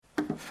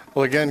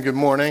Well, again, good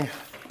morning.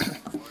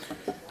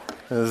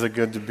 It is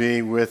good to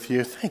be with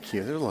you. Thank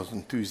you. There's a little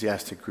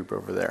enthusiastic group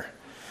over there.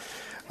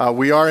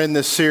 We are in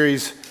this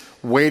series,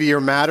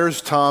 Weightier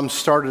Matters. Tom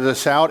started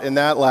us out in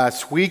that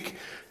last week,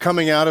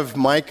 coming out of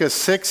Micah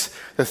 6,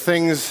 the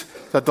things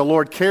that the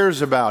Lord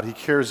cares about. He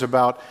cares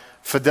about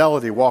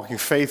fidelity, walking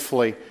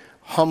faithfully,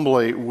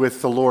 humbly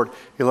with the Lord.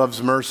 He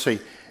loves mercy,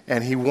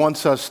 and He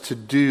wants us to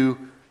do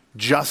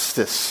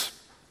justice.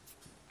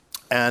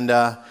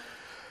 And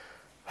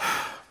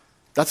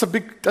that's a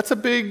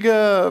big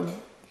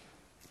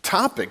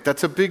topic.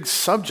 That's a big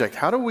subject.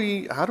 How do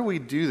we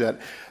do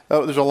that?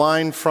 There's a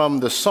line from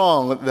the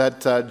song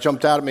that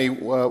jumped out at me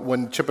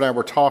when Chip and I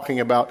were talking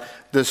about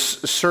this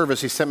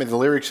service. He sent me the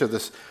lyrics of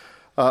this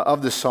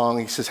song.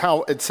 He says,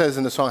 it says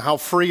in the song, "How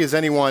free is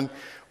anyone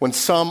when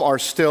some are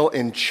still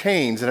in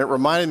chains?" And it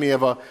reminded me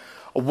of a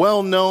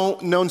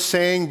well-known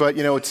saying, but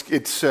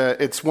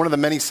it's one of the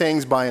many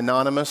sayings by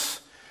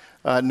Anonymous.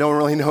 No one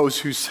really knows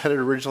who said it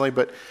originally,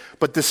 but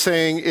the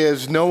saying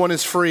is, no one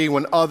is free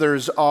when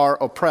others are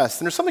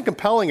oppressed. And there's something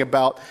compelling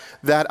about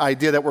that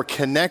idea that we're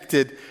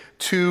connected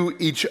to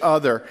each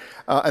other,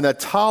 and that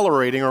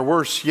tolerating, or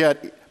worse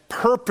yet,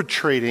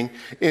 perpetrating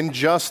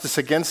injustice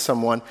against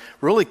someone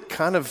really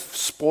kind of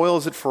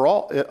spoils it for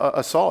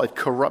us all. It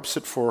corrupts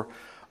it for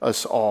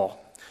us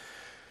all.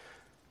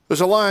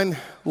 There's a line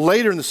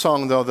later in the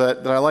song, though,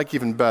 that I like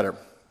even better.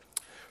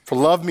 "For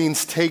love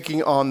means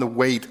taking on the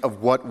weight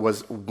of what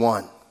was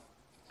won."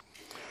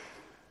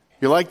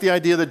 You like the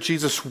idea that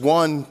Jesus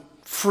won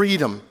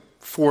freedom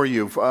for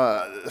you,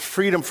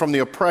 freedom from the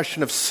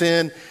oppression of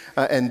sin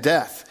and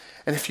death.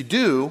 And if you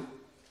do,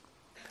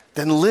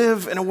 then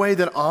live in a way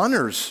that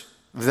honors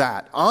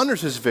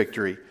His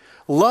victory.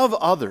 Love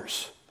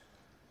others.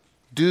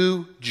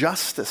 Do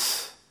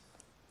justice.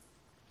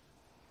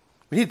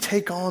 We need to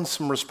take on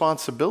some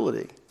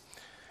responsibility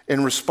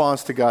in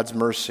response to God's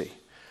mercy.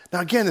 Now,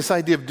 again, this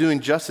idea of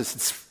doing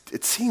justice,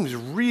 it seems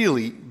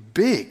really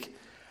big.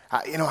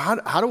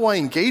 How do I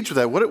engage with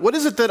that? What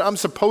is it that I'm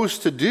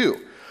supposed to do?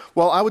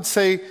 Well, I would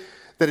say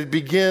that it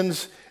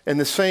begins in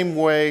the same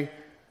way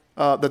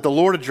that the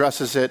Lord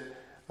addresses it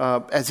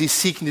as He's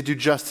seeking to do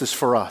justice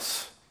for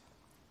us.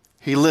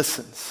 He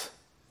listens.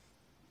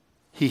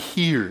 He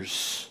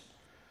hears.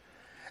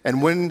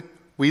 And when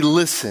we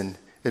listen,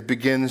 it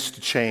begins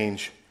to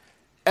change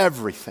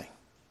everything.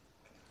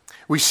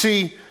 We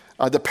see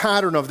the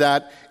pattern of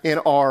that in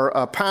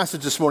our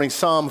passage this morning,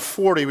 Psalm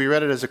 40. We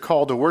read it as a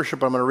call to worship,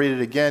 but I'm going to read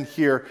it again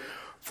here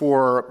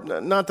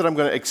not that I'm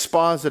going to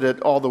exposit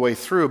it all the way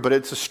through, but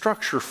it's a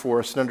structure for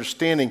us in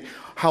understanding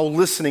how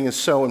listening is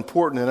so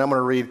important. And I'm going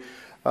to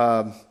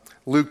read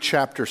Luke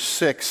chapter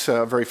 6,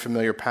 a very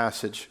familiar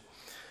passage.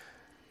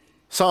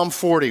 Psalm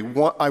 40,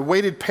 "I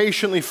waited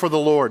patiently for the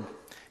Lord.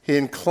 He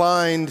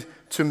inclined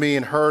to me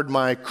and heard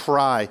my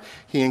cry."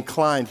 He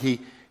inclined,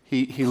 he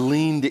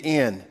leaned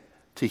in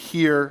to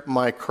hear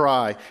my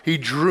cry. "He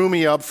drew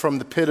me up from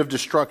the pit of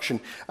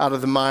destruction, out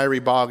of the miry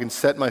bog, and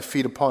set my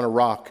feet upon a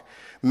rock,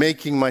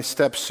 making my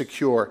steps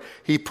secure.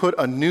 He put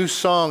a new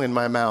song in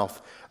my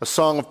mouth, a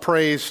song of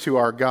praise to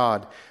our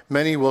God.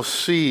 Many will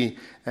see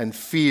and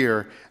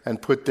fear and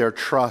put their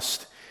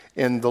trust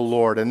in the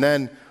Lord." And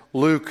then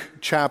Luke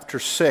chapter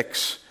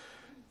 6,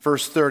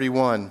 verse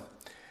 31.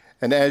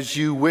 "And as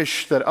you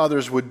wish that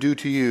others would do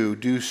to you,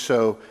 do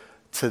so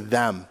to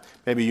them."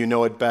 Maybe you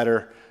know it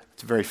better.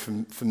 It's a very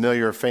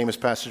familiar, famous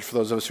passage for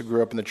those of us who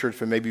grew up in the church,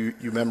 but maybe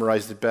you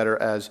memorized it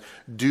better as,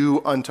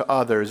 "Do unto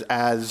others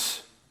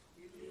as..."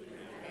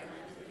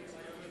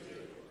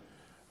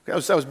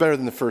 That was better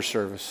than the first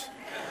service.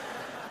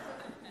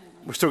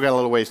 We've still got a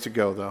little ways to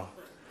go, though.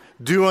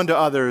 "Do unto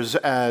others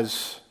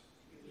as..."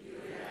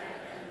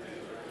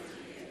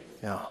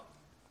 Yeah.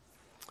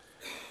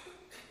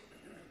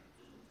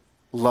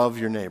 Love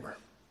your neighbor.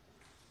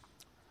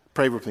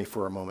 Pray with me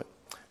for a moment.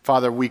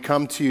 Father, we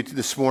come to you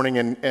this morning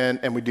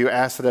and we do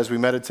ask that as we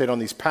meditate on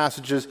these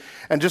passages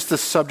and just the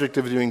subject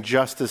of doing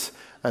justice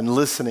and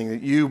listening,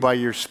 that you, by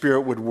your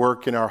Spirit, would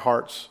work in our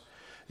hearts.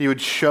 You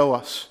would show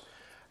us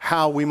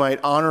how we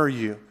might honor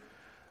you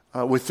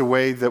with the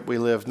way that we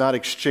live, not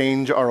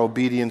exchange our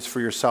obedience for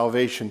your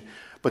salvation,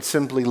 but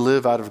simply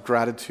live out of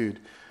gratitude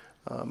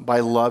by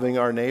loving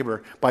our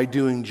neighbor, by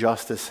doing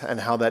justice, and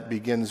how that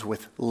begins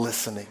with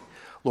listening.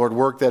 Lord,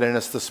 work that in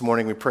us this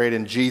morning. We pray it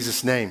in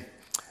Jesus' name.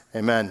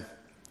 Amen.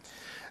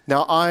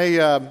 Now,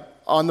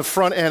 on the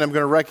front end, I'm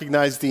going to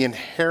recognize the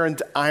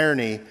inherent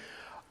irony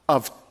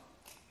of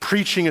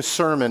preaching a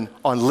sermon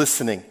on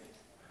listening,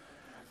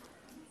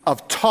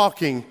 of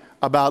talking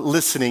about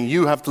listening.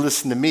 You have to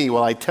listen to me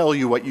while I tell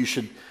you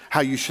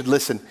how you should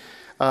listen.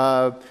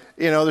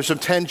 There's some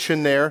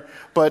tension there,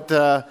 but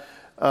there's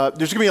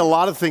going to be a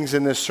lot of things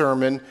in this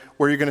sermon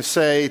where you're going to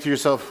say to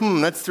yourself,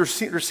 there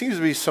seems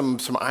to be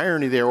some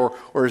irony there,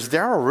 or is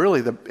Darryl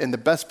really in the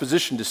best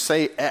position to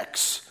say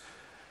X?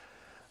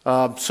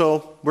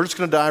 So we're just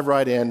going to dive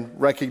right in,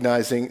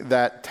 recognizing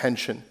that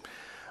tension.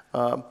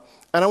 And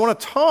I want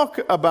to talk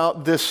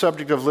about this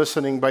subject of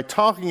listening by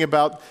talking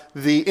about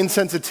the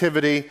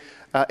insensitivity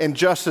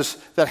injustice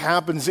that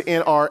happens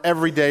in our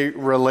everyday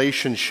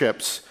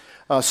relationships.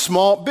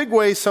 Big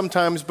ways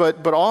sometimes,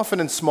 but often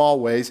in small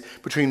ways,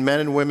 between men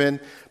and women,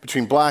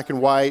 between black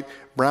and white,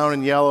 brown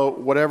and yellow,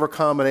 whatever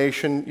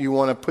combination you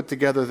want to put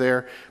together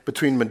there,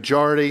 between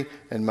majority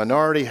and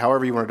minority,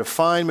 however you want to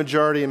define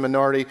majority and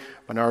minority,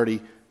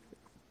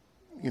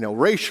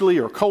 racially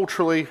or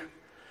culturally,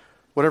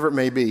 whatever it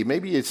may be.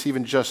 Maybe it's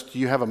even just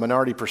you have a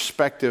minority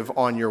perspective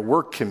on your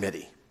work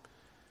committee.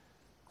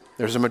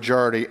 There's a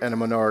majority and a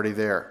minority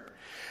there.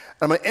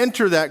 I'm going to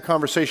enter that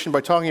conversation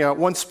by talking about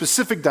one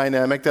specific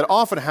dynamic that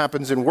often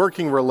happens in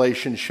working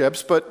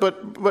relationships, but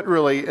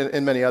really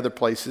in many other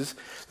places,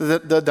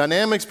 the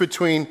dynamics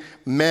between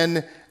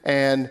men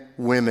and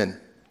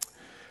women.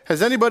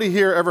 Has anybody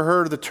here ever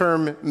heard of the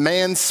term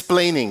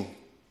mansplaining?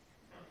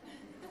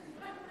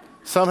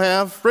 Some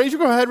have. Go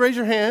ahead, raise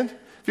your hand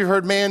if you've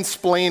heard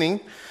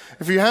mansplaining.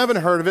 If you haven't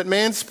heard of it,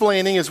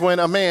 mansplaining is when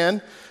a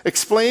man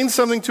explains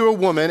something to a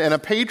woman in a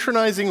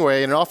patronizing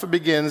way, and it often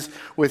begins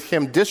with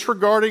him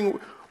disregarding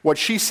what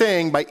she's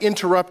saying by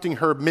interrupting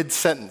her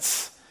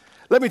mid-sentence.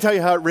 Let me tell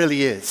you how it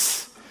really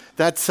is.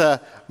 That's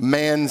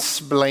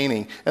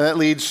mansplaining. And that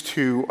leads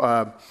to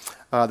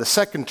the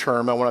second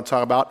term I want to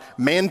talk about,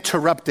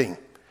 manterrupting.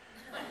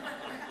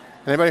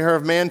 Anybody heard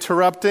of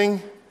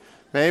manterrupting?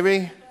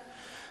 Maybe?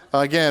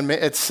 Again,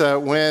 it's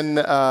when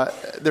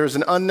there's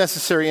an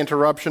unnecessary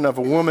interruption of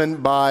a woman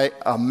by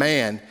a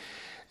man.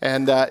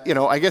 And,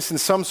 I guess in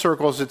some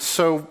circles it's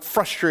so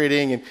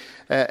frustrating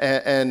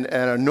and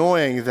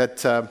annoying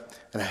that, and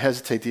I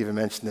hesitate to even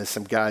mention this,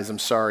 some guys, I'm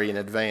sorry in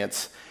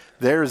advance,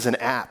 there's an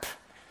app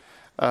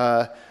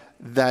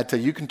that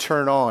you can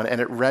turn on, and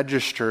it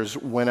registers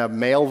when a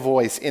male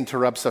voice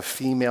interrupts a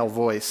female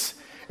voice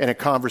in a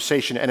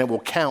conversation, and it will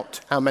count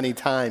how many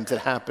times it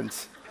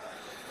happens.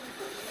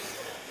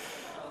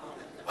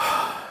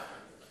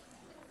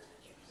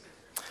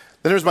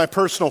 Then there's my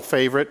personal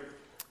favorite,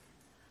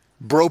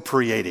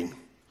 bropriating.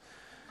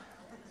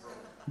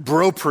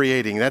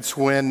 Bropriating, that's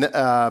when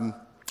a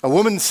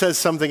woman says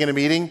something in a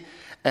meeting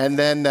and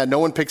then no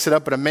one picks it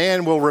up, but a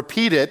man will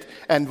repeat it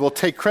and will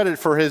take credit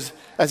for as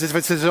if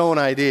it's his own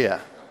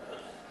idea.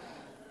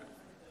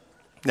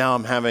 Now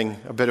I'm having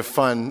a bit of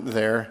fun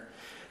there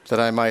that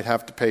I might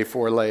have to pay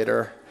for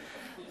later.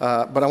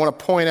 But I want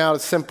to point out a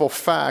simple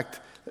fact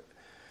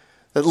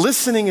that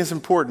listening is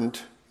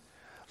important.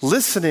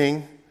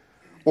 Listening,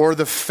 or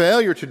the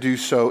failure to do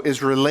so,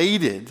 is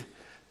related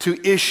to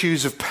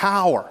issues of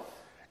power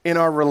in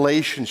our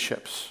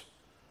relationships.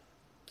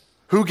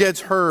 Who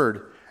gets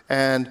heard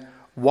and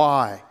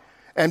why?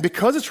 And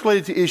because it's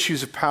related to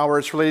issues of power,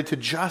 it's related to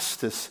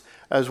justice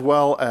as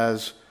well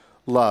as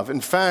love.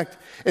 In fact,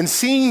 in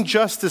seeing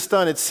justice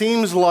done, it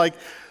seems like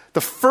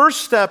the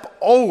first step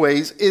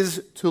always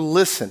is to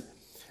listen.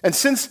 And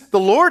since the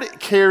Lord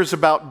cares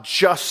about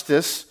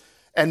justice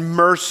and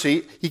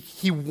mercy,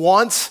 he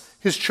wants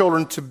his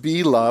children to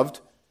be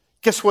loved,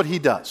 guess what he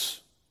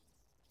does?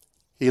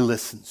 He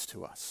listens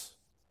to us.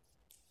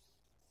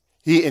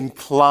 He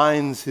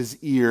inclines his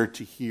ear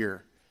to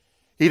hear.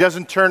 He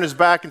doesn't turn his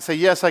back and say,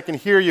 yes, I can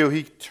hear you.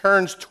 He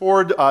turns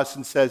toward us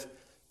and says,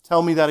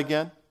 tell me that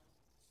again.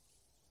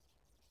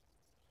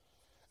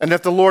 And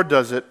if the Lord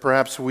does it,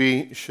 perhaps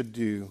we should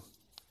do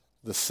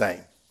the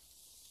same.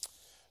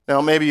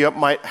 Now, maybe you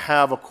might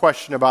have a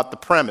question about the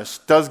premise.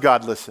 Does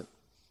God listen?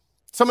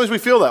 Sometimes we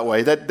feel that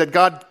way, that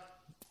God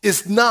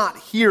is not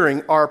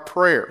hearing our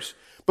prayers.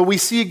 But we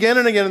see again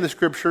and again in the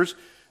scriptures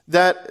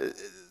that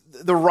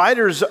the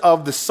writers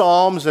of the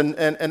Psalms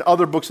and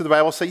other books of the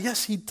Bible say,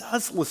 yes, he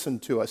does listen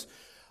to us.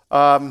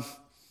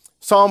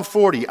 Psalm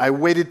 40, I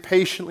waited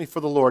patiently for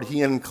the Lord.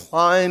 He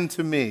inclined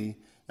to me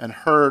and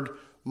heard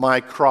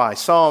my cry.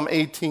 Psalm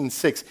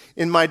 18:6,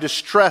 in my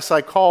distress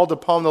I called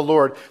upon the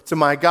Lord. To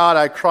my God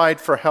I cried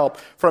for help.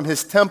 From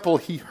his temple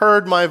he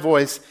heard my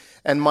voice,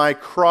 and my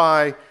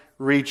cry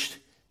reached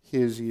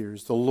his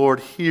ears. The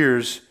Lord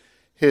hears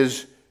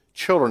his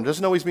children.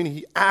 Doesn't always mean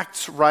he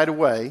acts right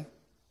away,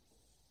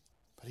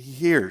 but he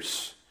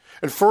hears.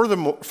 And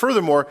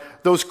furthermore,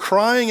 those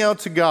crying out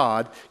to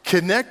God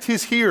connect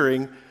his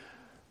hearing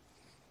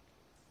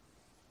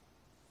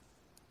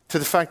to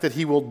the fact that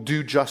he will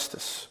do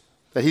justice,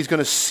 that he's going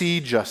to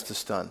see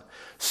justice done.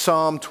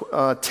 Psalm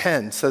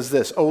 10 says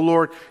this, O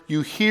Lord,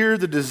 you hear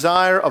the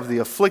desire of the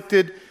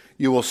afflicted.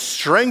 You will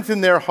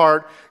strengthen their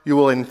heart. You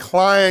will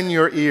incline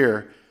your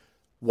ear.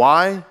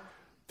 Why?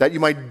 That you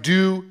might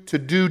do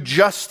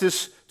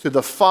justice to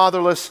the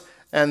fatherless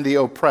and the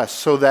oppressed,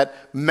 so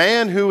that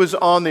man who is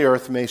on the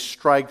earth may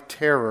strike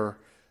terror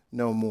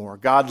no more.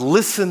 God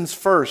listens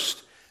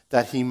first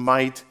that he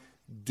might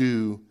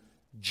do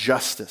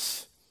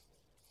justice.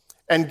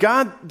 And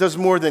God does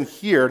more than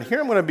hear. And here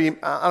I'm going to be,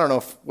 I don't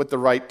know what the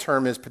right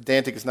term is,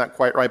 pedantic is not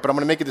quite right, but I'm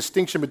going to make a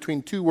distinction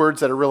between two words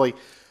that are really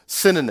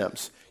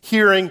synonyms,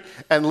 hearing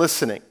and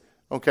listening.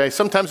 Okay,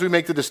 sometimes we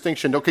make the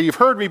distinction, okay, you've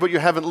heard me, but you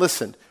haven't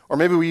listened. Or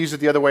maybe we use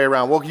it the other way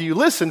around. Well, you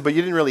listened, but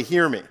you didn't really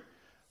hear me.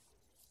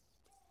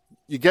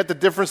 You get the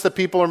difference that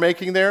people are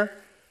making there?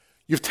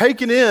 You've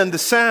taken in the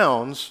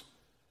sounds,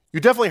 You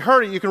definitely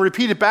heard it. You can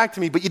repeat it back to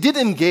me, but you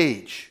didn't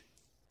engage.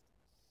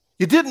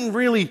 You didn't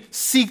really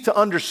seek to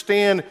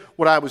understand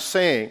what I was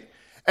saying.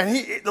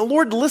 And the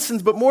Lord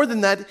listens, but more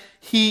than that,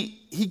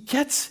 he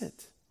gets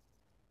it.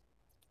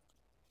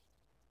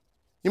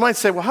 You might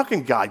say, well, how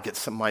can God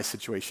get my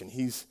situation?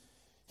 He's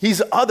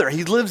other.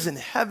 He lives in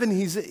heaven.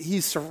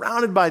 He's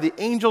surrounded by the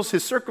angels.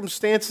 His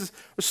circumstances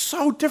are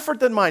so different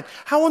than mine.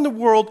 How in the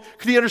world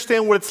could he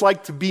understand what it's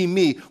like to be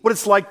me, what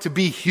it's like to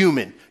be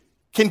human?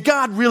 Can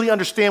God really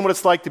understand what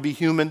it's like to be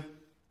human?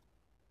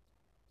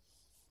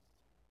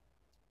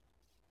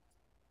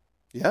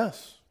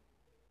 Yes.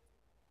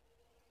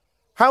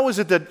 How is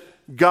it that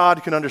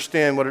God can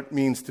understand what it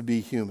means to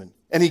be human?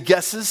 Any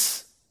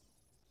guesses?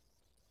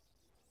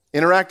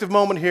 Interactive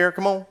moment here,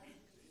 come on.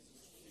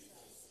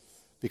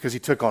 Because he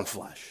took on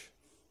flesh.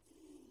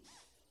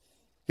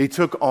 He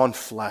took on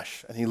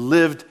flesh, and he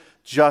lived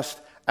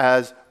just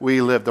as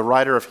we live. The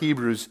writer of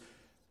Hebrews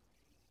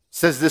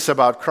says this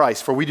about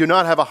Christ: "For we do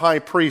not have a high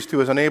priest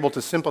who is unable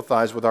to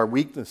sympathize with our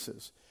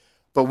weaknesses,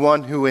 but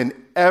one who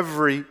in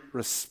every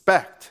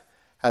respect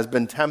has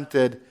been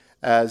tempted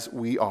as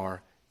we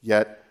are,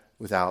 yet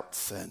without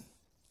sin."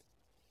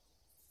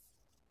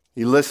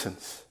 He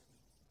listens,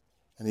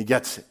 and he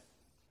gets it.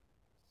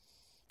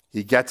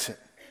 He gets it.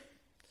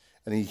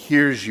 And he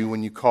hears you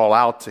when you call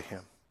out to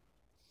him.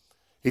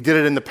 He did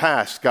it in the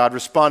past. God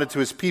responded to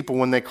his people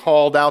when they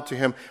called out to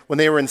him when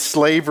they were in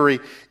slavery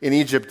in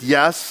Egypt.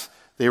 Yes,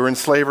 they were in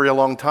slavery a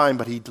long time,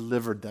 but he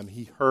delivered them.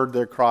 He heard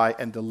their cry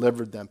and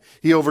delivered them.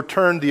 He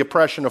overturned the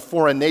oppression of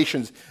foreign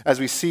nations as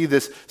we see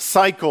this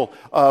cycle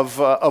of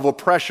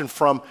oppression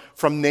from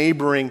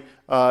neighboring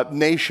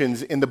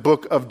nations in the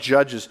book of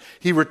Judges.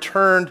 He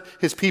returned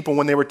his people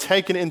when they were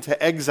taken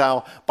into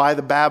exile by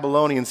the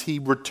Babylonians. He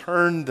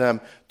returned them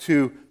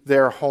to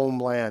their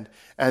homeland.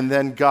 And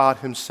then God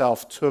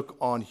himself took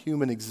on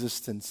human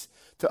existence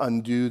to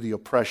undo the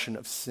oppression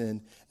of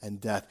sin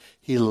and death.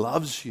 He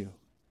loves you.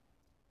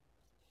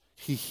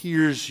 He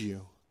hears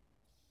you.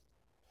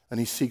 And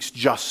he seeks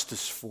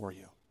justice for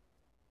you.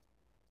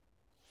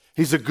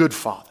 He's a good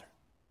father.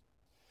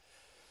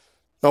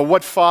 Now,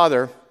 what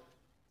father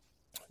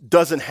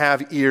doesn't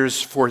have ears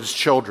for his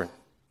children?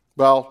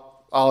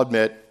 Well, I'll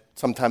admit,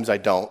 sometimes I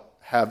don't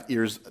have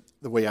ears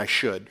the way I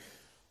should.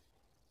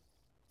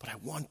 But I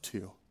want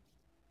to.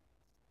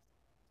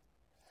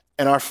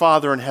 And our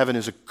Father in heaven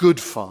is a good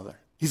Father.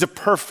 He's a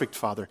perfect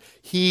Father.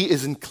 He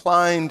is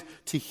inclined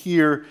to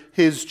hear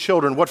his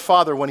children. What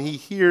father, when he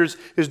hears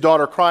his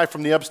daughter cry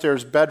from the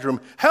upstairs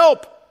bedroom,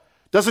 "Help!"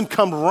 doesn't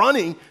come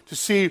running to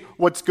see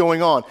what's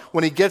going on?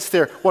 When he gets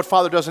there, what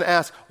father doesn't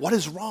ask, "What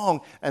is wrong?"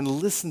 and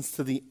listens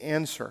to the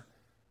answer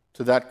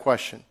to that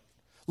question?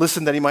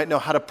 Listen that he might know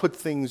how to put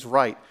things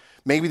right.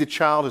 Maybe the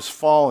child has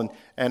fallen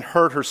and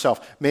hurt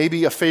herself.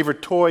 Maybe a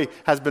favorite toy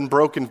has been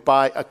broken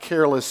by a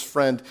careless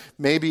friend.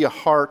 Maybe a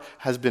heart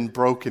has been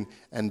broken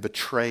and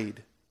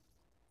betrayed.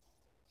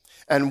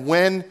 And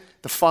when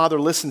the father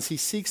listens, he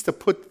seeks to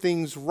put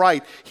things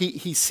right.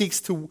 He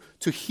seeks to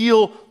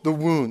heal the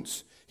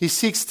wounds. He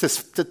seeks to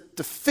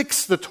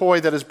fix the toy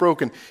that is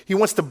broken. He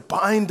wants to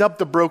bind up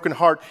the broken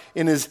heart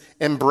in his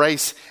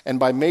embrace, and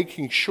by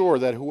making sure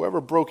that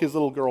whoever broke his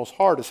little girl's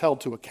heart is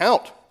held to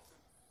account.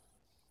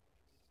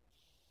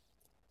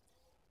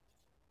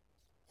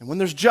 And when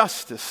there's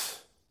justice,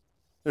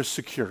 there's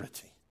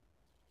security.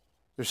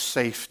 There's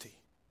safety.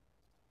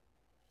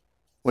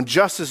 When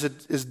justice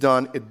is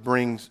done, it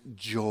brings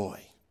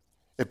joy.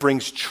 It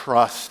brings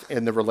trust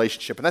in the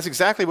relationship. And that's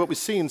exactly what we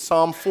see in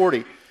Psalm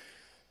 40.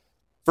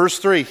 Verse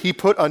 3, "He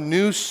put a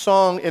new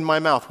song in my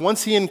mouth."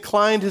 Once he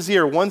inclined his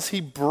ear, once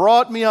he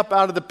brought me up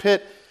out of the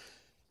pit,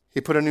 he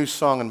put a new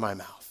song in my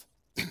mouth.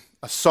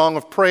 A song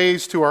of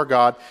praise to our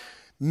God.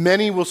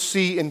 Many will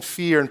see and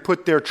fear and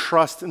put their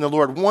trust in the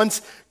Lord.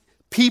 Once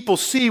people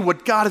see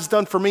what God has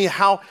done for me,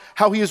 how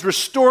he has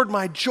restored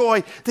my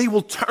joy, they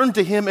will turn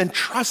to him and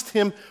trust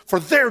him for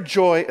their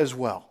joy as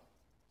well.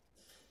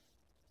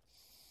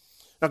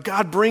 Now,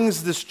 God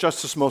brings this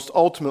justice most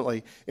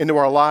ultimately into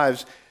our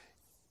lives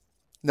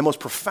in the most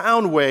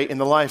profound way in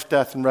the life,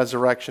 death, and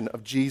resurrection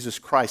of Jesus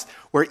Christ,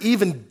 where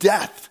even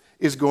death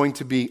is going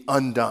to be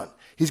undone.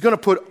 He's going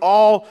to put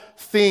all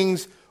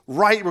things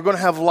right. We're going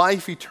to have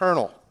life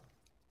eternal.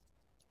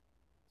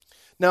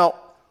 Now,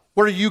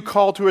 what are you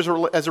called to as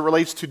it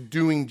relates to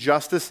doing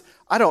justice?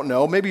 I don't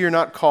know. Maybe you're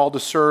not called to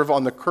serve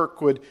on the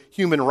Kirkwood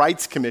Human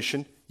Rights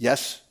Commission.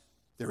 Yes,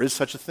 there is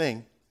such a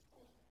thing.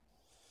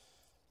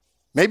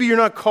 Maybe you're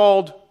not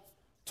called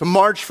to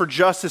march for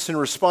justice in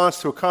response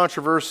to a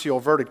controversial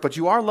verdict, but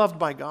you are loved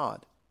by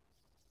God.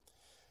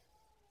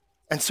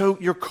 And so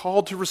you're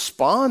called to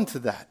respond to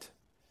that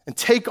and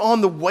take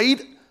on the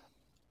weight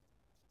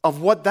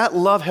of what that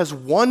love has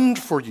won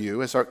for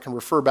you, as I can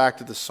refer back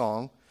to the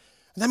song.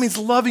 And that means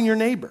loving your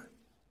neighbor,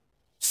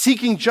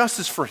 seeking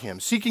justice for him,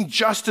 seeking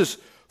justice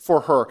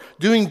for her.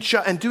 Doing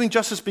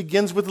justice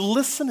begins with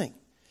listening,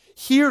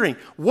 hearing.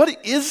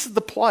 What is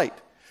the plight?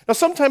 Now,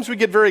 sometimes we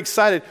get very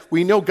excited.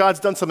 We know God's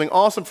done something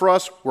awesome for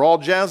us. We're all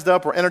jazzed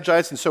up, we're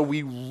energized, and so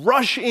we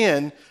rush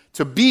in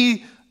to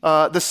be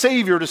the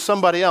Savior to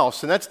somebody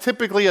else, and that's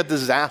typically a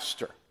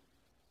disaster.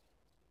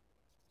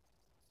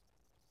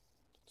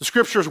 The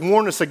Scriptures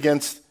warn us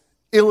against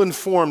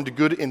ill-informed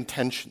good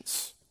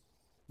intentions.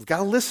 We've got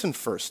to listen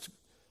first.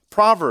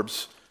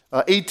 Proverbs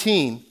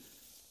 18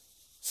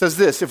 says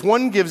this: if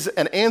one gives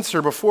an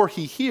answer before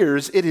he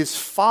hears, it is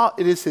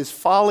his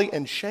folly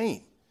and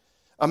shame.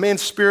 A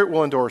man's spirit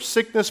will endure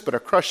sickness, but a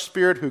crushed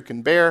spirit who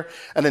can bear?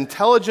 An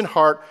intelligent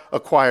heart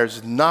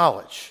acquires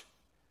knowledge,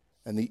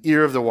 and the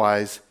ear of the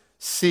wise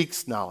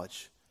seeks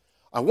knowledge.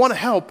 I want to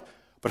help,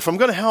 but if I'm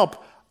going to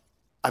help,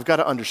 I've got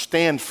to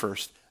understand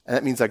first, and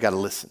that means I've got to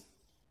listen.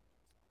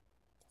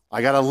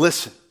 I got to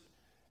listen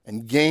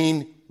and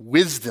gain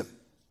wisdom.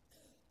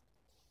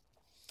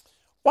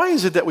 Why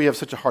is it that we have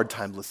such a hard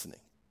time listening?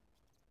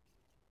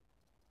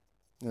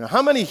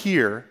 How many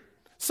here,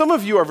 some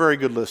of you are very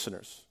good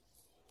listeners.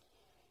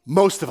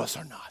 Most of us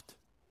are not.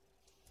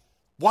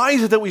 Why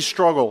is it that we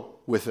struggle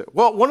with it?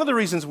 Well, one of the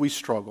reasons we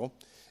struggle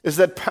is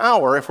that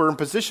power, if we're in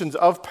positions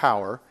of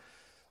power,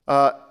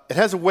 it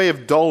has a way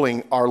of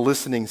dulling our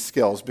listening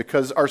skills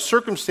because our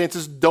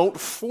circumstances don't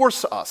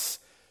force us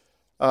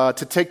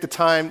to take the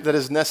time that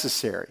is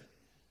necessary,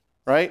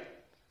 right?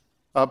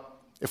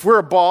 If we're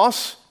a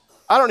boss,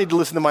 I don't need to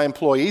listen to my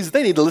employees.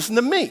 They need to listen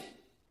to me,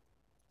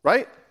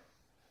 right?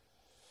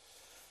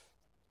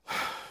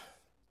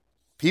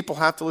 People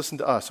have to listen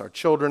to us, our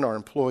children, our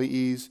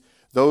employees,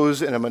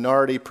 those in a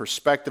minority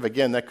perspective.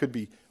 Again, that could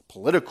be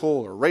political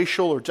or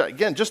racial, or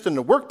again, just in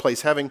the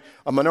workplace, having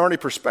a minority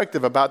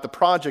perspective about the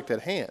project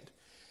at hand.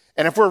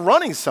 And if we're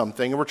running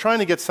something and we're trying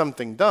to get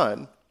something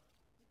done,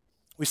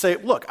 we say,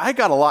 look, I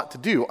got a lot to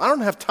do. I don't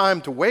have time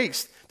to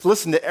waste to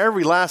listen to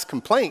every last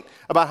complaint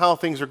about how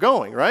things are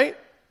going, right?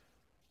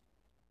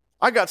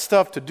 I got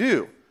stuff to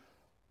do.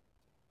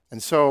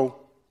 And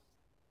so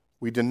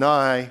we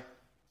deny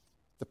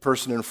the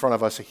person in front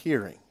of us a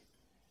hearing.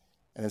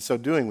 And in so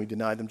doing, we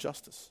deny them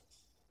justice.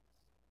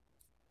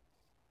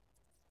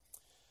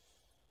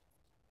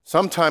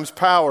 Sometimes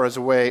power is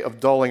a way of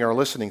dulling our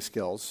listening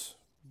skills,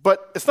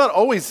 but it's not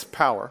always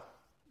power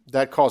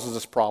that causes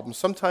us problems.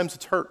 Sometimes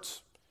it's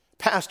hurts,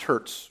 past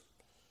hurts.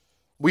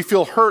 We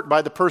feel hurt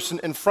by the person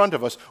in front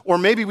of us, or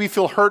maybe we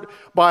feel hurt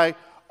by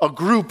a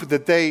group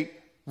that they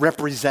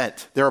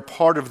represent. They're a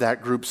part of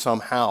that group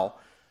somehow.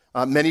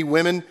 Many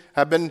women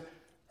have been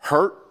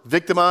hurt,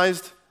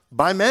 victimized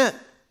by men.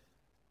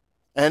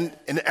 And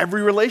in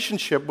every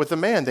relationship with a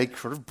man, they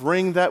sort of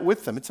bring that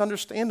with them. It's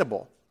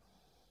understandable.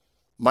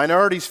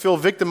 Minorities feel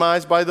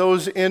victimized by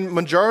those in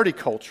majority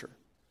culture.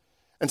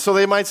 And so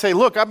they might say,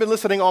 look, I've been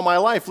listening all my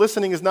life.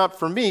 Listening is not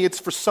for me, it's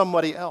for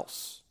somebody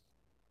else.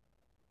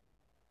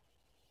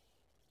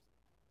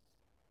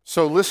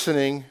 So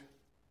listening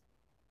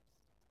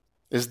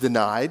is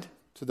denied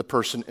to the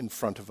person in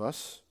front of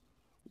us.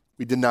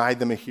 We deny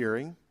them a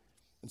hearing,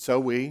 and so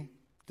we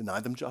deny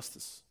them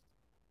justice.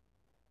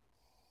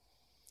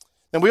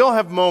 And we all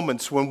have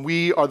moments when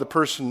we are the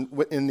person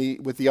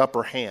with the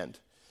upper hand.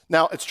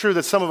 Now, it's true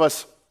that some of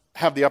us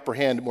have the upper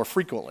hand more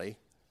frequently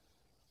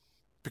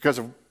because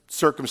of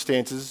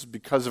circumstances,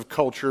 because of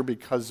culture,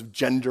 because of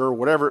gender, or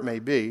whatever it may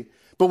be.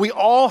 But we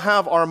all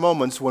have our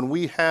moments when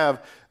we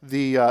have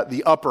the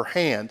upper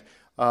hand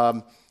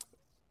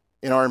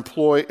in our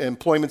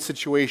employment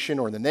situation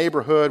or in the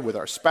neighborhood, with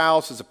our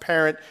spouse, as a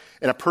parent,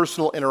 in a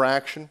personal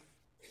interaction.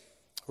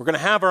 We're going to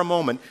have our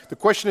moment. The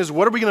question is,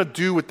 what are we going to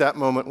do with that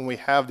moment when we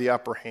have the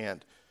upper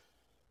hand?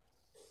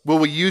 Will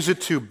we use it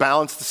to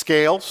balance the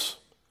scales,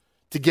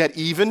 to get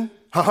even?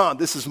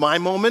 This is my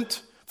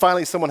moment.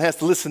 Finally, someone has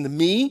to listen to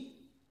me.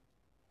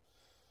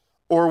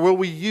 Or will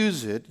we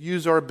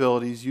use our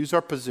abilities, use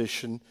our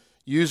position,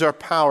 use our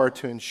power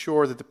to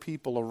ensure that the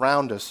people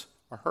around us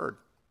are heard?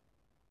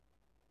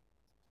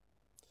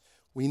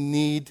 We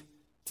need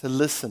to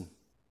listen.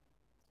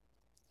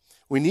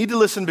 We need to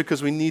listen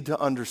because we need to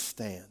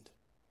understand.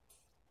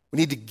 We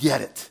need to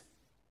get it.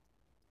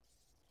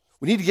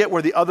 We need to get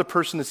where the other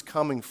person is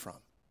coming from.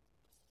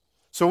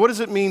 So what does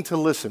it mean to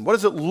listen? What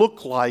does it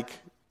look like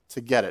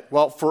to get it?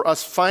 Well, for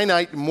us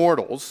finite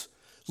mortals,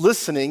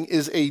 listening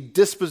is a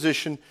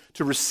disposition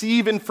to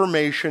receive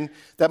information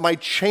that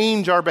might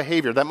change our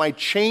behavior, that might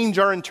change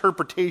our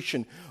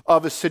interpretation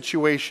of a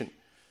situation.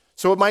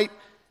 So it might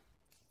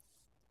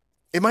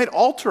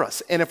alter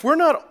us. And if we're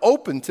not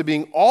open to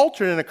being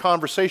altered in a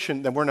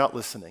conversation, then we're not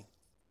listening.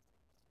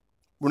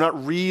 We're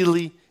not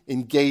really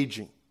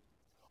engaging.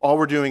 All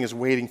we're doing is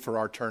waiting for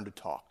our turn to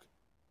talk.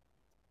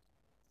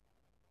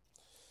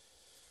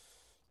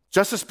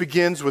 Justice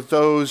begins with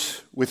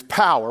those with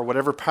power,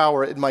 whatever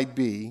power it might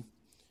be,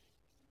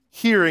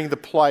 hearing the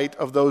plight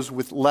of those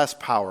with less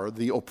power,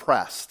 the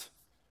oppressed,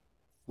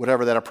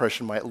 whatever that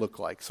oppression might look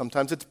like.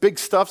 Sometimes it's big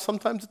stuff,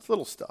 sometimes it's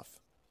little stuff.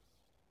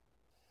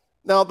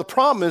 Now, the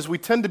problem is we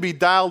tend to be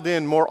dialed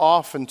in more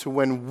often to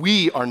when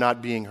we are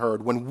not being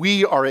heard, when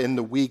we are in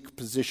the weak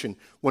position,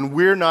 when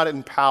we're not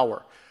in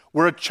power.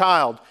 We're a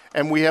child,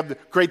 and we have the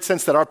great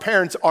sense that our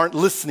parents aren't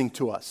listening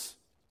to us.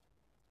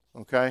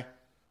 Okay?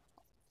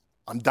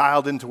 I'm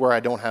dialed into where I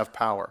don't have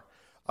power.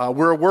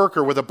 We're a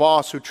worker with a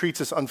boss who treats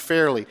us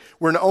unfairly.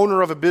 We're an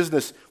owner of a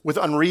business with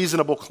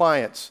unreasonable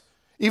clients.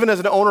 Even as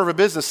an owner of a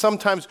business,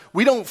 sometimes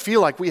we don't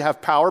feel like we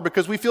have power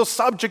because we feel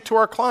subject to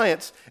our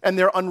clients and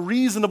their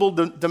unreasonable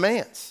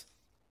demands.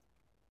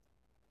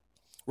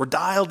 We're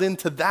dialed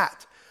into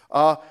that.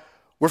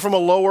 We're from a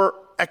lower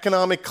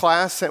economic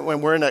class, and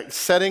when we're in a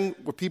setting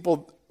where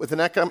people with an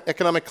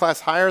economic class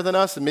higher than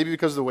us, and maybe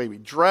because of the way we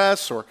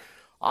dress, or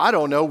I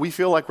don't know, we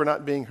feel like we're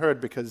not being heard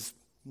because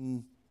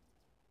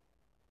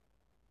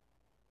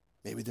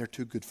maybe they're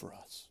too good for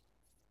us.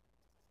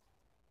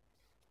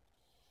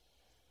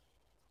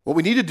 What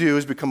we need to do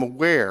is become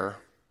aware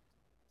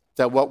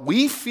that what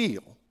we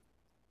feel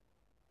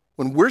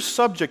when we're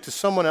subject to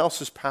someone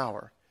else's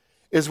power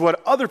is what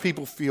other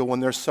people feel when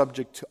they're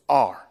subject to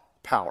our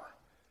power,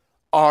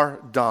 our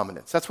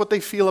dominance. That's what they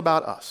feel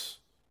about us.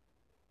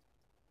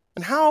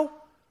 And how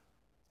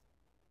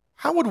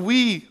would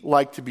we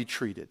like to be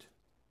treated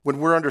when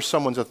we're under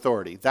someone's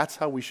authority? That's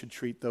how we should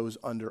treat those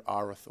under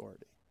our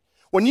authority.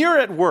 When you're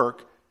at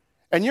work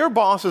and your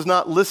boss is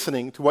not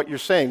listening to what you're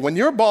saying, when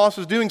your boss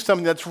is doing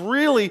something that's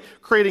really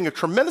creating a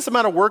tremendous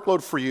amount of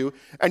workload for you,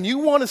 and you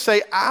want to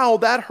say, ow,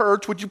 that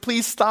hurts, would you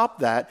please stop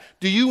that?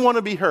 Do you want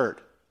to be heard?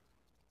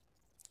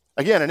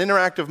 Again, an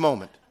interactive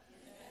moment.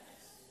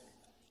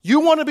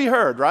 You want to be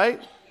heard,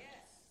 right?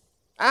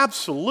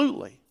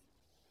 Absolutely.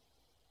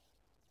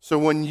 So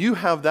when you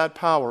have that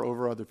power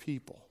over other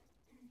people,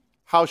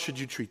 how should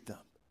you treat them?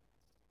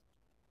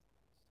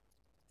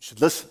 You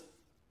should listen.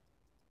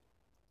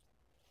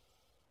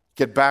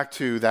 Get back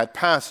to that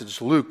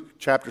passage, Luke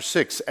chapter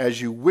 6.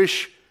 As you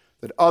wish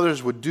that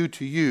others would do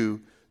to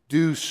you,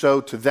 do so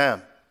to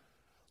them.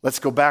 Let's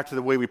go back to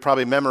the way we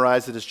probably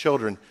memorized it as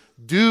children.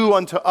 Do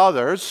unto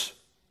others.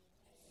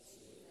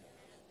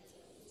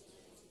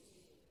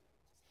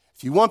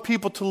 If you want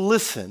people to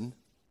listen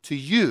to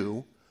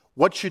you,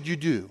 what should you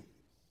do?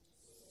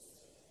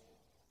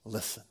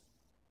 Listen.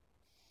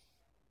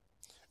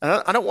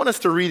 And I don't want us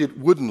to read it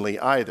woodenly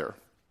either.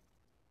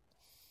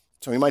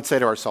 So we might say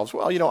to ourselves,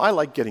 well, I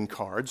like getting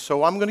cards,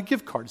 so I'm going to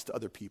give cards to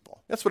other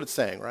people. That's what it's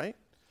saying, right?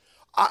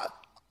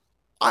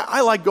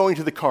 I like going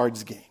to the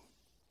cards game.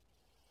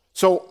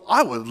 So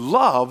I would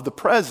love the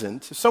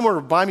present, if someone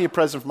would buy me a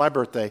present for my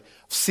birthday,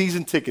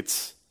 season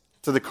tickets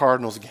to the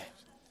Cardinals game.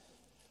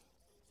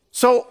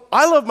 So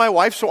I love my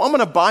wife, so I'm going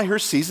to buy her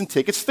season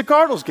tickets to the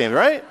Cardinals game,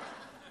 right?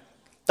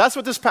 That's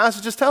what this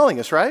passage is telling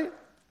us, right?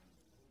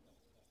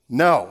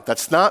 No,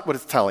 that's not what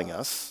it's telling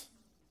us.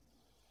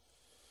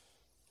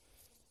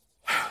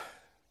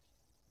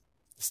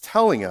 It's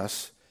telling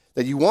us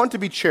that you want to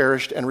be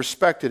cherished and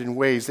respected in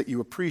ways that you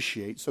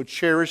appreciate, so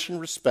cherish and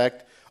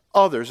respect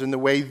others in the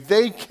way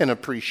they can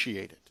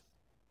appreciate it.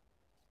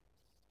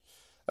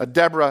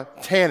 Deborah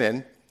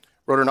Tannen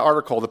wrote an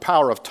article, The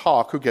Power of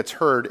Talk, Who Gets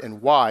Heard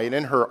and Why, and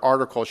in her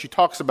article she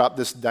talks about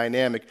this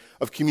dynamic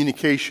of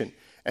communication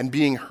and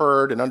being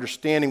heard and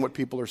understanding what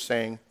people are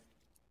saying.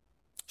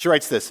 She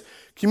writes this,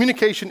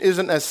 communication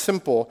isn't as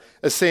simple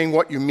as saying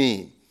what you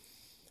mean.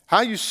 How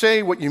you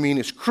say what you mean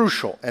is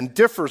crucial and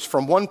differs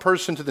from one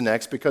person to the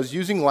next because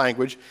using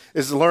language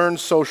is learned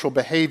social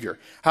behavior.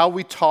 How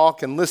we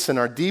talk and listen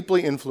are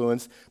deeply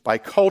influenced by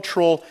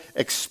cultural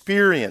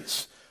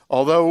experience.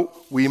 Although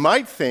we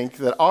might think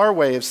that our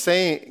way of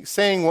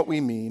saying what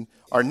we mean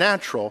are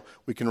natural,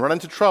 we can run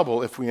into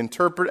trouble if we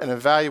interpret and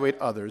evaluate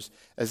others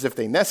as if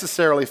they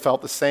necessarily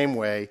felt the same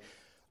way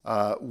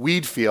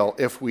we'd feel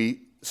if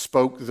we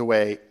spoke the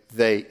way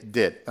they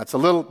did. That's a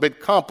little bit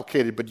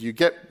complicated, but do you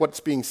get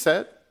what's being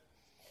said?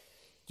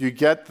 Do you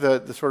get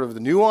the sort of the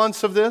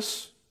nuance of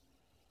this?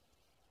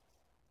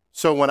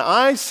 So when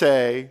I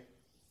say,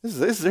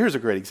 here's a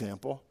great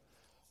example,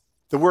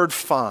 the word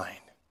fine.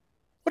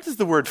 What does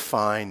the word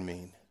fine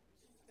mean?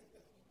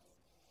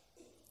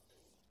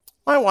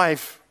 My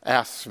wife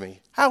asks me,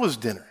 how was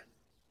dinner?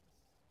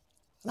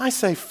 And I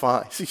say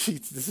fine. See,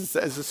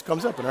 this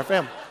comes up in our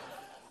family.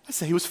 I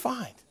say he was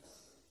fine.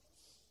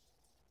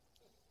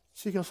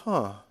 She goes,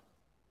 huh?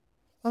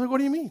 I'm like, what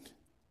do you mean?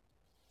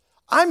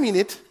 I mean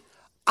it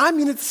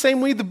the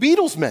same way the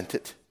Beatles meant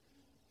it.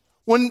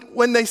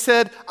 When they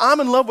said, I'm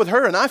in love with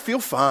her and I feel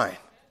fine.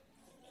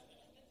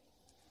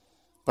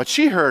 But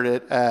she heard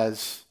it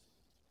as,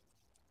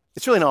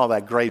 it's really not all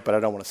that great, but I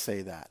don't want to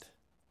say that.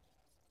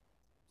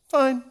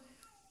 Fine.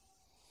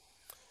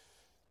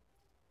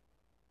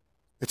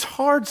 It's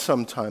hard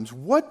sometimes.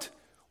 What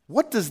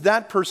does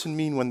that person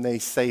mean when they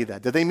say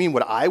that? Do they mean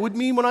what I would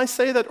mean when I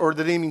say that, or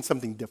do they mean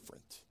something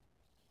different?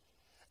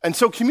 And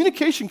so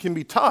communication can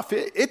be tough.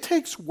 It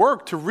takes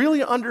work to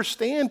really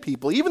understand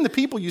people, even the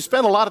people you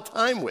spend a lot of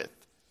time with.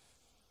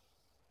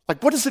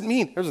 Like, what does it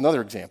mean? Here's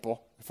another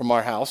example from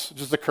our house,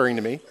 just occurring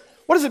to me.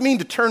 What does it mean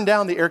to turn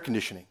down the air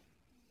conditioning?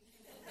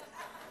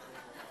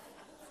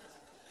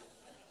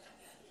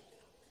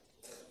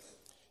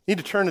 You need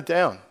to turn it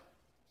down.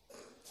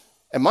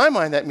 In my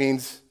mind, that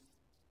means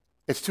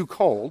it's too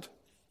cold,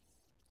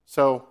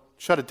 so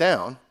shut it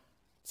down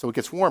so it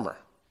gets warmer.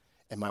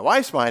 In my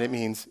wife's mind, it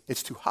means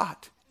it's too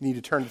hot. You need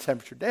to turn the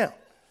temperature down.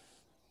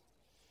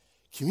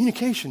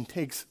 Communication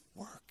takes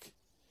work.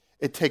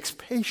 It takes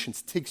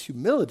patience, it takes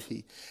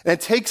humility, and it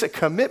takes a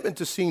commitment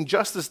to seeing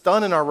justice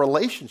done in our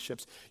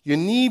relationships. You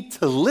need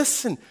to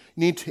listen,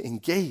 you need to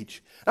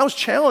engage. I was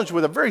challenged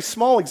with a very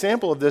small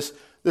example of this.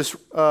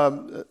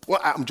 I'm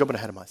jumping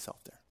ahead of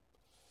myself there.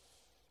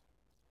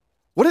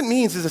 What it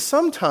means is that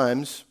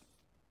sometimes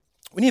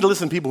we need to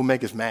listen to people who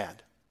make us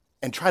mad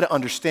and try to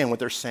understand what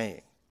they're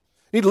saying.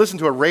 You need to listen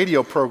to a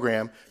radio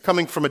program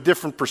coming from a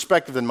different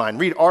perspective than mine.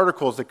 Read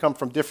articles that come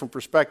from different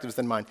perspectives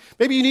than mine.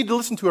 Maybe you need to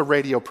listen to a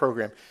radio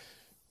program.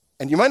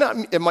 And you might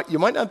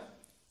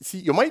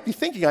be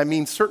thinking I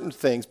mean certain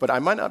things, but I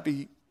might not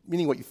be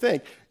meaning what you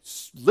think.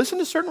 Listen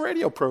to certain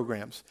radio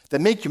programs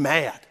that make you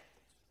mad.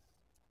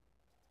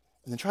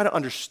 And then try to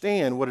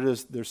understand what it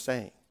is they're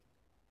saying.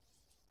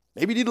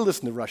 Maybe you need to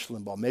listen to Rush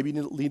Limbaugh. Maybe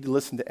you need to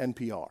listen to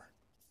NPR.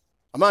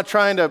 I'm not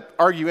trying to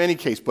argue any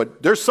case,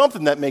 but there's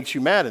something that makes you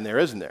mad in there,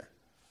 isn't there?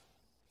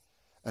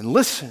 And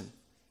listen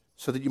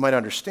so that you might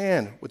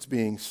understand what's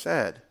being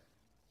said.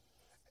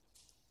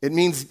 It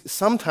means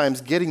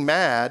sometimes getting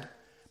mad,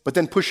 but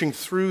then pushing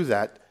through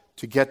that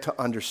to get to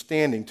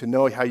understanding, to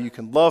know how you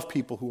can love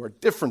people who are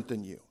different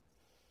than you.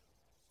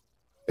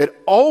 It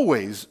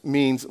always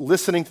means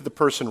listening to the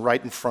person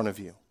right in front of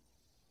you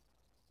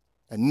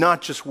and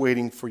not just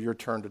waiting for your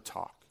turn to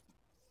talk.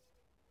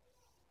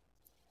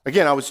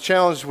 Again, I was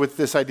challenged with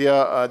this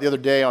idea the other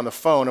day on the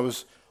phone. I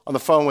was on the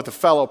phone with a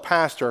fellow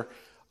pastor.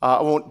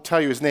 I won't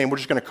tell you his name. We're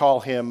just going to call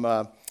him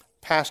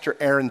Pastor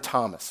Aaron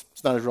Thomas.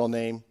 It's not his real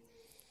name.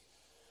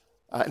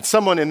 And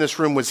someone in this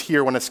room was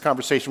here when this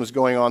conversation was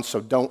going on, so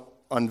don't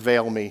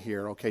unveil me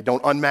here, okay?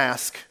 Don't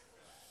unmask.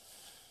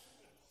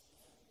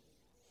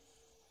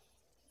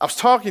 I was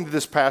talking to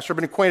this pastor. I've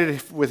been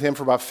acquainted with him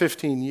for about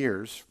 15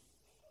 years.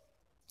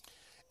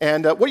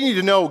 And what you need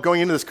to know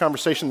going into this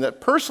conversation,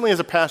 that personally as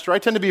a pastor, I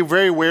tend to be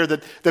very aware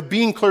that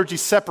being clergy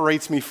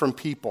separates me from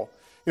people.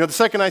 You know, the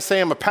second I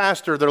say I'm a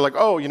pastor, they're like,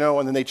 oh,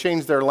 and then they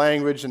change their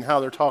language and how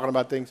they're talking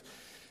about things.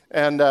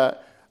 And,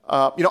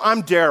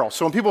 I'm Daryl.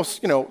 So when people,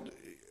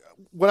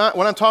 when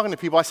I'm talking to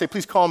people, I say,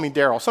 please call me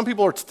Daryl. Some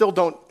people still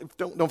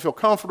don't feel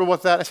comfortable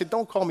with that. I say,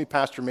 don't call me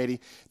Pastor Matey.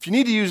 If you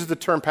need to use the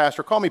term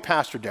pastor, call me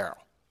Pastor Daryl.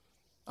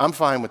 I'm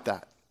fine with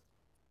that.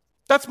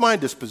 That's my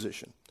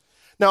disposition.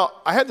 Now,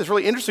 I had this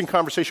really interesting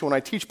conversation when I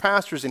teach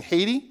pastors in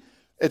Haiti.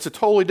 It's a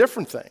totally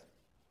different thing.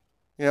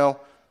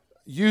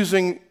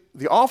 Using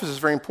the office is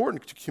very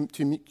important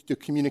to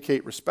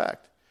communicate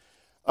respect.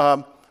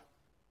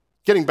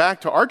 Getting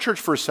back to our church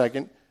for a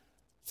second,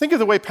 think of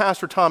the way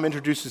Pastor Tom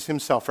introduces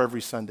himself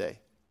every Sunday.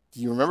 Do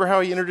you remember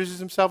how he introduces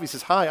himself? He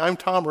says, hi, I'm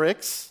Tom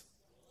Ricks,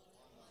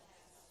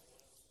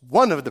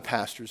 one of the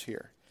pastors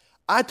here.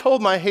 I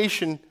told my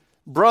Haitian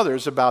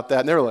brothers about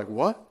that, and they were like,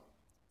 what?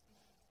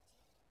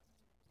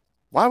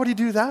 Why would he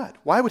do that?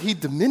 Why would he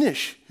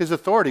diminish his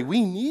authority?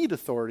 We need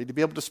authority to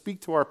be able to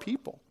speak to our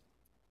people.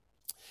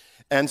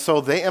 And so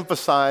they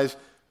emphasize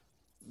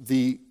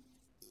the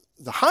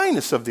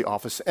highness of the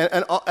office.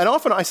 And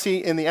often I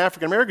see in the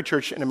African-American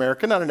church in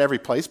America, not in every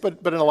place, but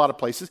in a lot of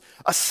places,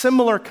 a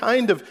similar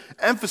kind of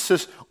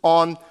emphasis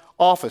on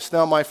office.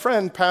 Now, my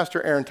friend,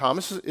 Pastor Aaron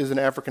Thomas, is an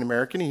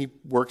African-American. He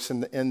works in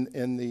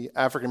the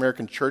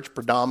African-American church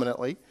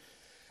predominantly.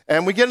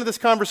 And we get into this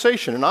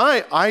conversation,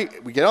 and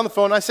we get on the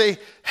phone, and I say,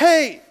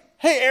 hey,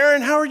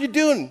 Aaron, how are you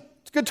doing?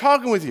 It's good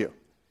talking with you.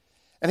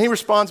 And he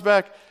responds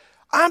back,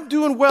 I'm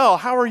doing well.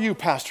 How are you,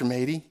 Pastor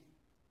Matey?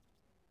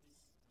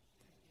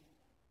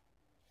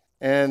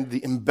 And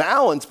the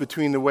imbalance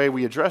between the way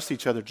we addressed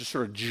each other just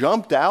sort of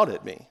jumped out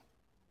at me.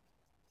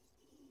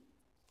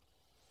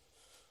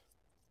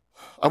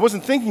 I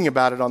wasn't thinking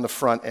about it on the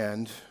front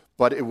end,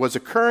 but it was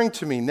occurring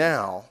to me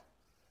now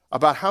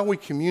about how we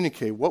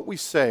communicate, what we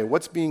say,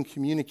 what's being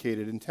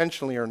communicated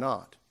intentionally or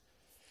not.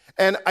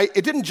 And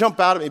it didn't jump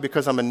out at me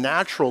because I'm a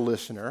natural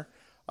listener.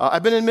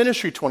 I've been in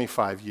ministry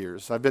 25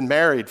 years. I've been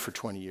married for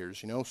 20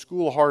 years,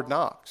 school of hard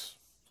knocks.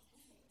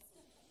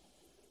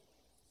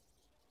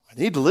 I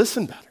need to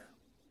listen better.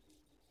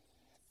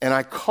 And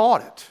I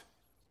caught it.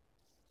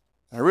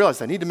 And I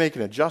realized I need to make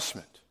an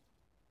adjustment.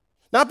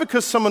 Not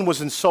because someone was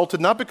insulted,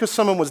 not because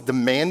someone was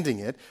demanding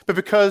it, but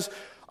because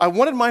I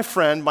wanted my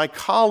friend, my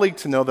colleague,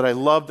 to know that I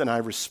loved and I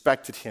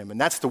respected him.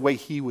 And that's the way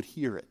he would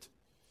hear it.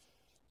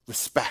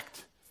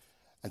 Respect.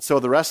 And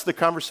so the rest of the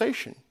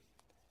conversation,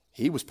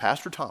 he was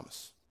Pastor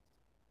Thomas.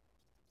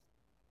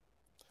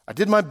 I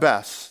did my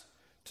best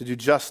to do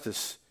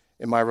justice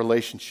in my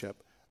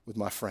relationship with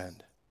my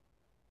friend.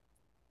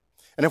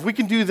 And if we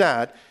can do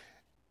that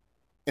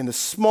in the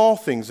small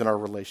things in our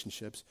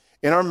relationships,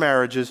 in our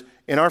marriages,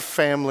 in our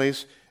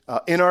families,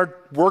 in our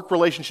work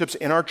relationships,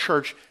 in our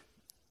church,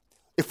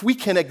 if we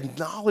can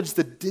acknowledge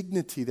the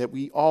dignity that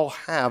we all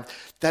have,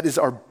 that is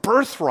our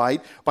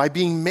birthright by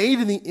being made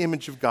in the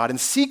image of God, and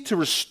seek to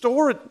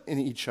restore it in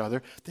each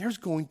other, there's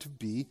going to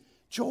be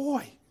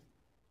joy.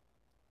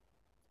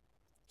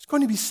 There's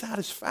going to be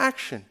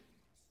satisfaction.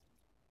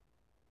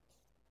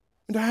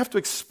 And I have to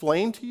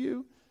explain to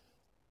you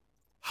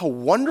how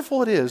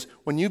wonderful it is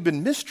when you've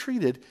been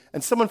mistreated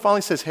and someone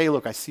finally says, hey,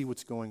 look, I see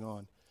what's going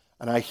on,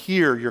 and I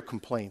hear your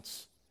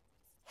complaints.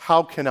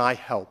 How can I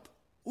help?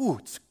 Ooh,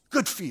 it's a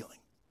good feeling.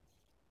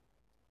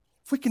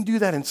 If we can do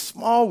that in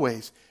small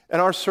ways in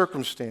our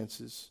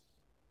circumstances,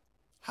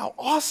 how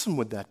awesome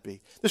would that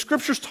be? The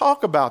scriptures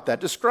talk about that,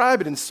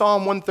 describe it in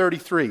Psalm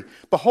 133.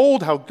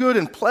 Behold how good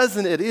and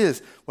pleasant it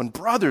is when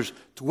brothers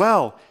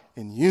dwell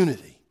in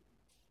unity.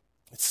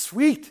 It's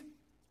sweet.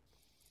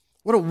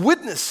 What a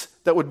witness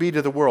that would be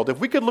to the world. If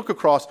we could look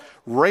across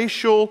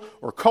racial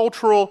or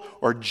cultural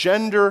or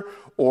gender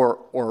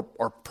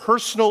or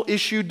personal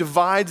issue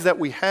divides that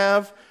we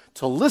have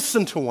to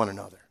listen to one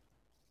another.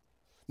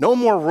 No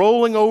more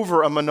rolling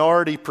over a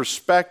minority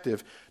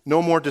perspective.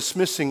 No more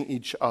dismissing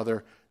each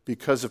other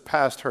because of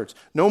past hurts.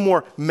 No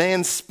more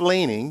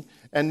mansplaining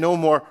and no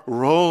more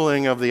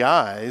rolling of the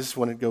eyes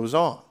when it goes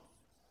on.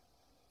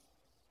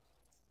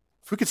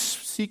 If we could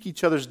seek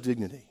each other's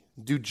dignity,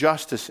 do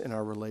justice in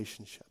our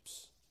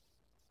relationships,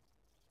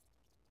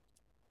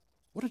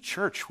 what a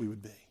church we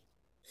would be.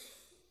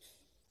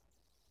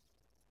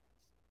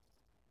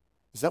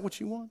 Is that what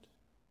you want?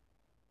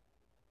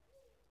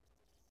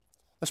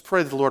 Let's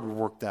pray that the Lord will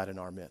work that in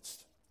our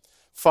midst.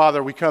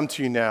 Father, we come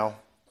to you now,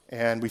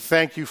 and we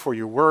thank you for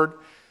your word,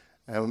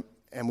 and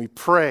we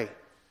pray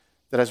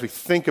that as we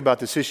think about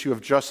this issue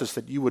of justice,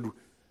 that you would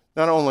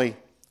not only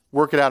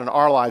work it out in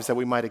our lives, that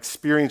we might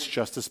experience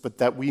justice, but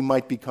that we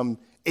might become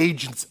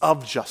agents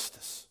of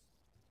justice.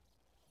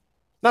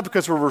 Not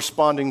because we're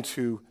responding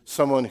to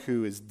someone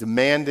who is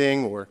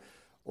demanding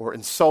or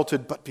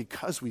insulted, but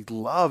because we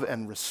love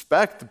and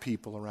respect the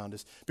people around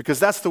us. Because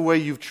that's the way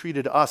you've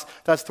treated us.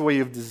 That's the way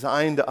you've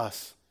designed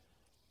us.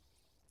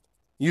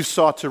 You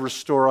sought to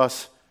restore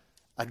us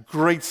at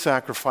great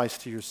sacrifice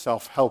to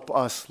yourself. Help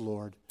us,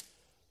 Lord,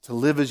 to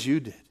live as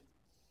you did.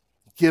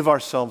 Give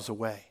ourselves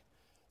away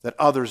that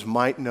others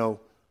might know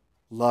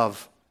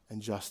love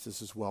and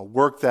justice as well.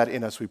 Work that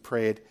in us, we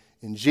pray it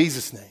in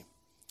Jesus' name.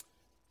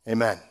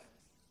 Amen.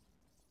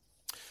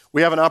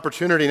 We have an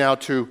opportunity now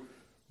to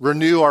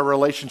renew our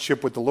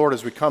relationship with the Lord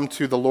as we come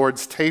to the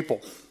Lord's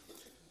table.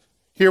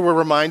 Here we're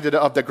reminded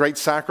of the great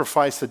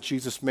sacrifice that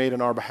Jesus made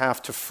on our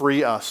behalf to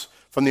free us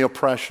from the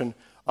oppression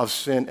of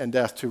sin and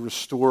death, to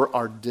restore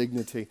our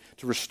dignity,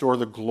 to restore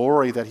the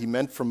glory that he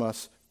meant for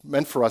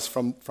us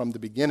from the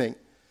beginning.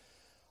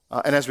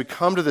 And as we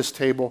come to this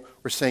table,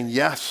 we're saying,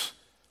 yes,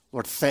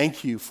 Lord,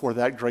 thank you for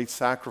that great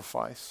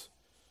sacrifice.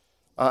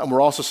 And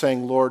we're also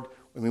saying, Lord,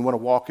 we want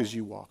to walk as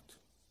you walked.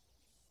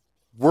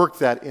 Work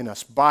that in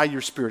us by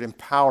your Spirit.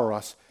 Empower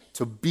us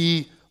to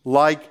be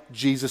like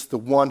Jesus, the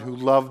one who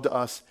loved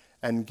us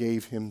and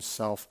gave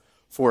himself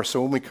for us.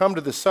 So when we come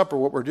to the supper,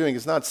 what we're doing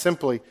is not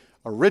simply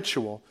a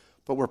ritual,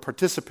 but we're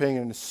participating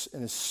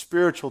in a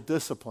spiritual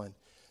discipline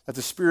that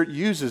the Spirit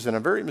uses in a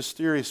very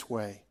mysterious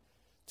way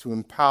to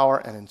empower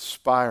and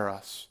inspire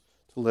us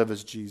to live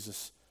as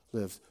Jesus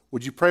lived.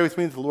 Would you pray with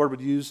me that the Lord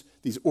would use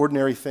these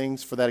ordinary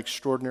things for that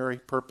extraordinary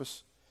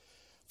purpose?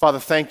 Father,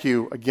 thank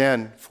you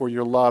again for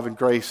your love and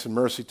grace and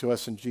mercy to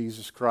us in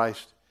Jesus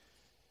Christ.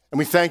 And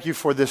we thank you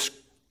for this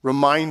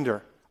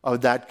reminder of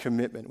that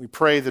commitment. We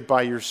pray that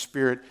by your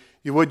Spirit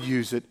you would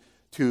use it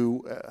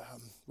to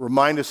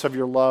remind us of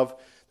your love,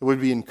 that we'd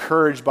be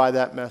encouraged by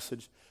that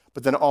message,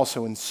 but then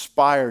also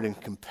inspired and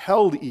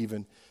compelled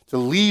even to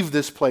leave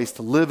this place,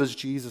 to live as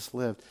Jesus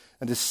lived,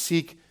 and to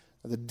seek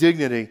the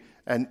dignity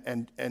and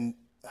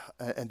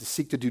to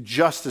seek to do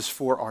justice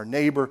for our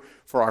neighbor,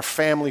 for our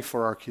family,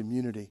 for our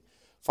community.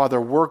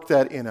 Father, work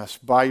that in us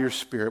by your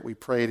Spirit. We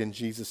pray it in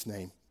Jesus'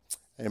 name.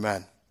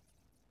 Amen.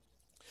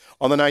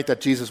 On the night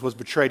that Jesus was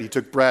betrayed, he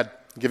took bread,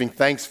 giving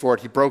thanks for it.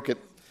 He broke it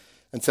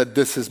and said,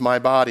 "This is my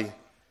body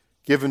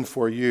given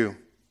for you."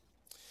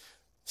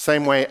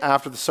 Same way,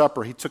 after the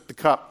supper, he took the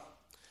cup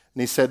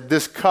and he said,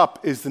 "This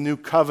cup is the new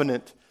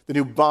covenant, the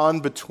new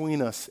bond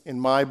between us in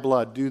my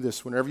blood. Do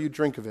this whenever you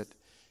drink of it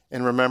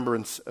in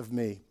remembrance of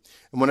me."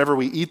 And whenever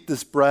we eat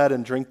this bread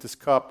and drink this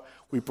cup,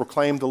 we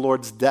proclaim the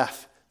Lord's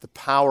death, the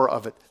power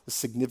of it, the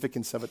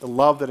significance of it, the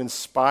love that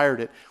inspired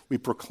it. We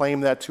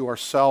proclaim that to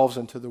ourselves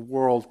and to the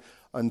world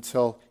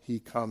until he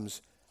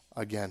comes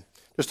again.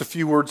 Just a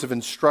few words of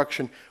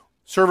instruction.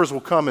 Servers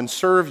will come and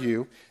serve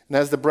you, and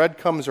as the bread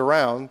comes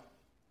around,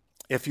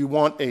 if you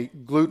want a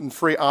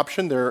gluten-free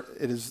option,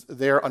 it is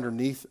there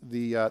underneath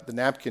the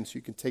napkin, so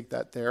you can take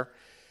that there.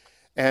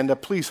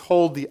 And please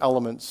hold the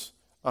elements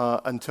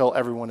until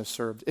everyone is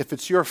served. If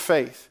it's your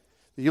faith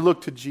that you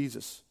look to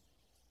Jesus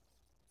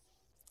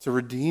to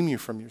redeem you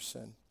from your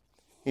sin,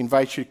 he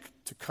invites you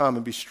to come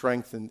and be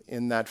strengthened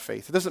in that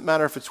faith. It doesn't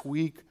matter if it's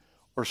weak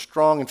or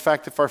strong. In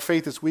fact, if our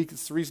faith is weak,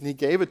 it's the reason he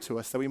gave it to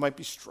us, that we might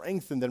be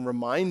strengthened and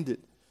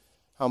reminded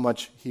how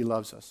much he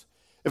loves us.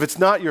 If it's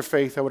not your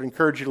faith, I would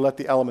encourage you to let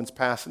the elements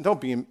pass, and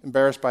don't be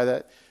embarrassed by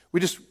that. We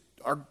just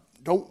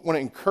don't want to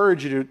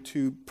encourage you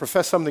to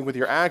profess something with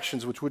your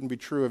actions which wouldn't be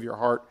true of your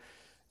heart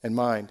and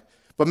mind.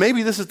 But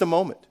maybe this is the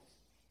moment.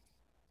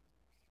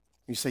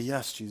 You say,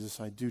 "Yes, Jesus,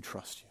 I do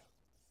trust you."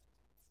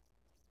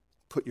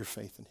 Put your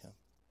faith in him.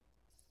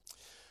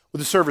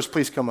 Would the servers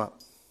please come up?